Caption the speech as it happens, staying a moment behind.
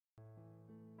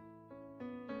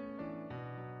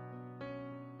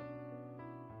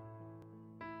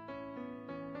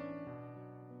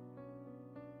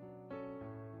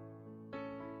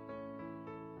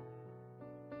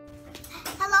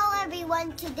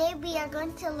everyone, today we are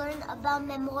going to learn about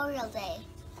Memorial Day.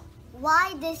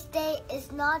 Why this day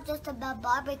is not just about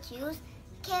barbecues,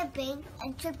 camping,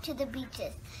 and trip to the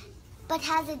beaches, but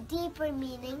has a deeper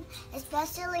meaning,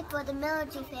 especially for the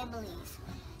military families.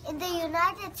 In the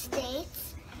United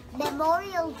States,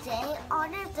 Memorial Day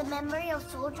honors the memory of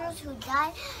soldiers who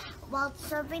died while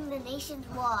serving the nation's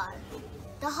war.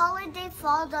 The holiday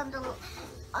falls on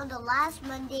the last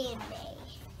Monday in May.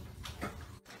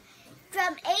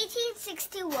 From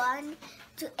 1861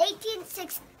 to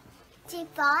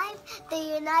 1865,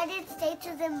 the United States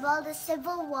was involved in a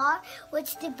civil war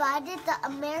which divided the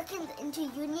Americans into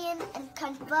Union and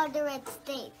Confederate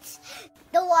states.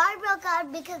 The war broke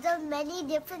out because of many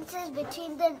differences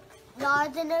between the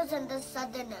Northerners and the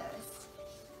Southerners.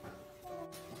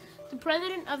 The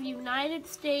President of the United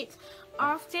States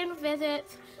often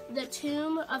visits the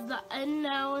Tomb of the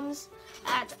Unknowns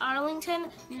at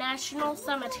Arlington National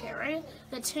Cemetery.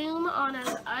 The tomb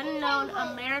honors unknown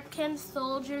American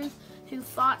soldiers who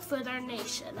fought for their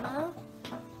nation.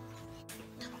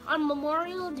 On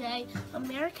Memorial Day,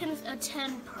 Americans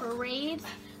attend parades,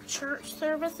 church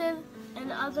services, and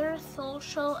other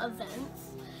social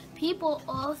events. People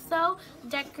also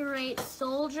decorate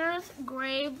soldiers'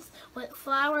 graves with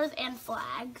flowers and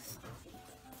flags.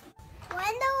 When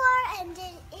the war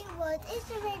ended, it was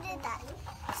estimated that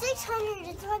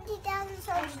 620,000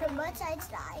 soldiers from both sides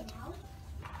died.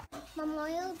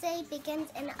 Memorial Day begins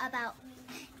in about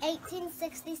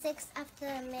 1866 after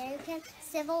the American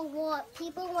Civil War.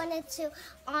 People wanted to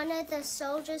honor the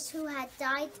soldiers who had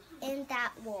died in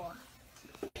that war.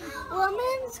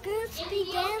 Women's groups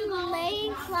began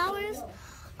laying flowers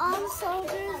on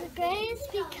soldiers' graves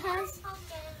because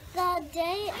the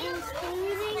day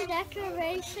including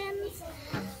decorations,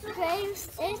 graves,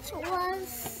 it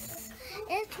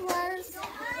was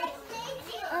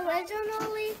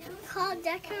originally called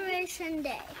Decoration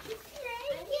Day.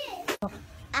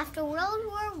 After World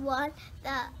War I,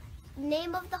 the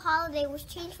name of the holiday was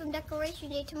changed from Decoration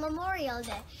Day to Memorial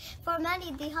Day. For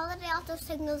many, the holiday also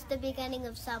signals the beginning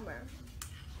of summer.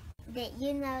 Did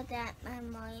you know that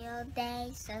Memorial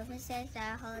Day services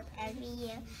are held every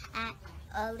year at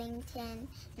Arlington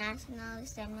National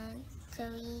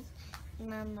Cemetery's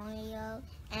Memorial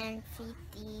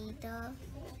Amphitheater?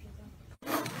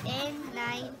 In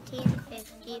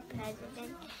 1950,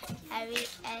 President Harry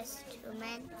S.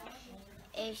 Truman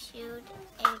issued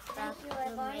a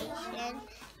proclamation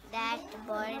that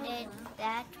bordered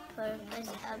that purpose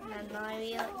of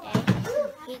Memorial Day.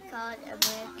 He called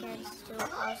Americans to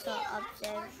also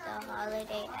observe the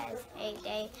holiday as a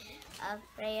day of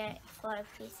prayer for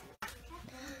peace.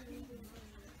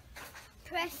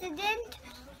 President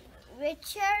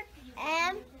Richard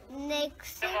M.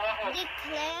 Nixon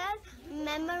declared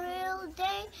Memorial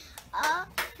Day a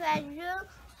federal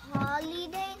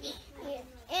holiday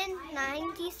in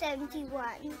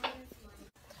 1971.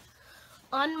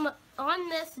 On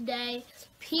this day,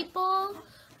 people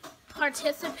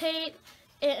participate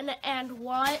in and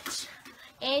watch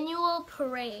annual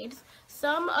parades.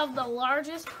 Some of the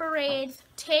largest parades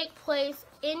take place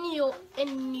in New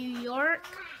York,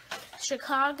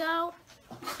 Chicago,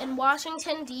 and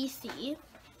Washington, D.C.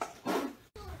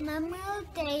 Memorial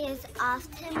Day is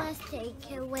often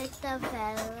mistaken with the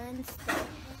Veterans Day.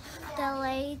 The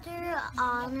latter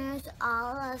honors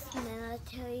all us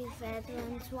military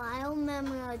veterans, while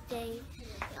Memorial Day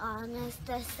honors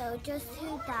the soldiers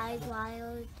who died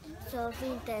while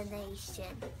serving the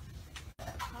nation.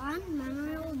 On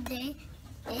Memorial Day,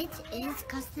 it is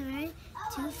customary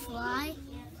to fly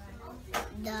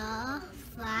the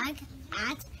flag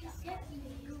at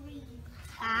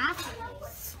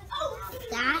half-staff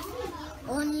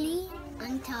only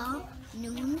until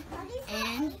noon,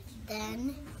 and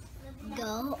then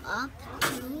go up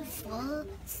to full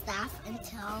staff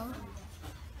until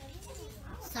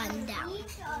sundown.